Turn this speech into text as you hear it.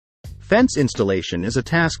Fence installation is a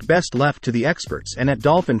task best left to the experts, and at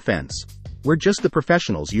Dolphin Fence, we're just the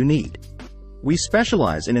professionals you need. We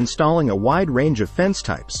specialize in installing a wide range of fence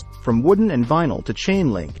types, from wooden and vinyl to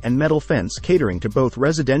chain link and metal fence, catering to both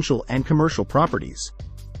residential and commercial properties.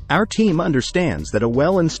 Our team understands that a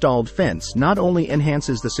well-installed fence not only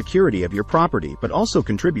enhances the security of your property but also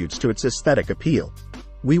contributes to its aesthetic appeal.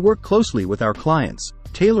 We work closely with our clients,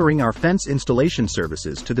 tailoring our fence installation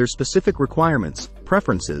services to their specific requirements,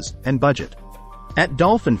 preferences, and budget. At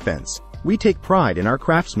Dolphin Fence, we take pride in our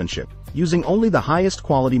craftsmanship, using only the highest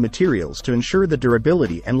quality materials to ensure the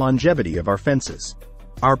durability and longevity of our fences.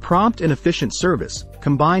 Our prompt and efficient service,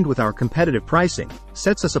 combined with our competitive pricing,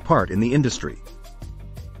 sets us apart in the industry.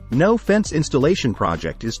 No fence installation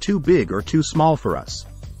project is too big or too small for us.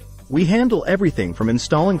 We handle everything from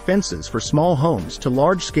installing fences for small homes to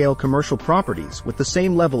large-scale commercial properties with the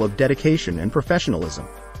same level of dedication and professionalism.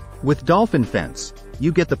 With Dolphin Fence,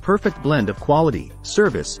 you get the perfect blend of quality,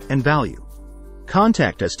 service, and value.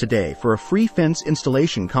 Contact us today for a free fence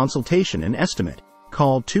installation consultation and estimate.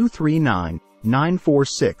 Call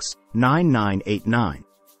 239-946-9989.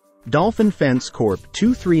 Dolphin Fence Corp.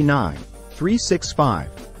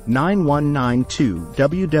 239-365-9192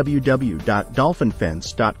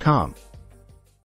 www.dolphinfence.com